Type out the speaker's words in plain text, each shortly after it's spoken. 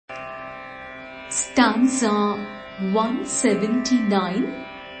Stanza 179.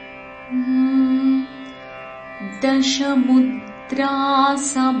 Dashamudra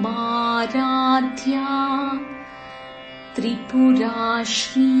samaradhya Tripura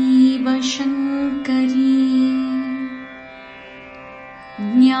Shrivashankari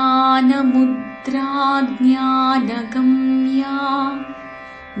Jnanamudra Jnanagamya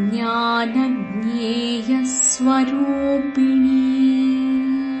Jnanajneya Swarupini.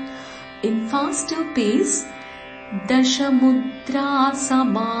 In faster pace, Dashamudra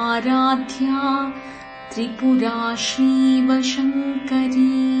samaradhya Tripura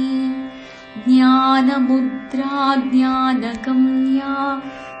Shrivashankari Jnanamudra Jnanagamya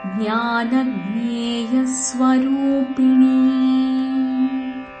Jnanajneya Swarupini.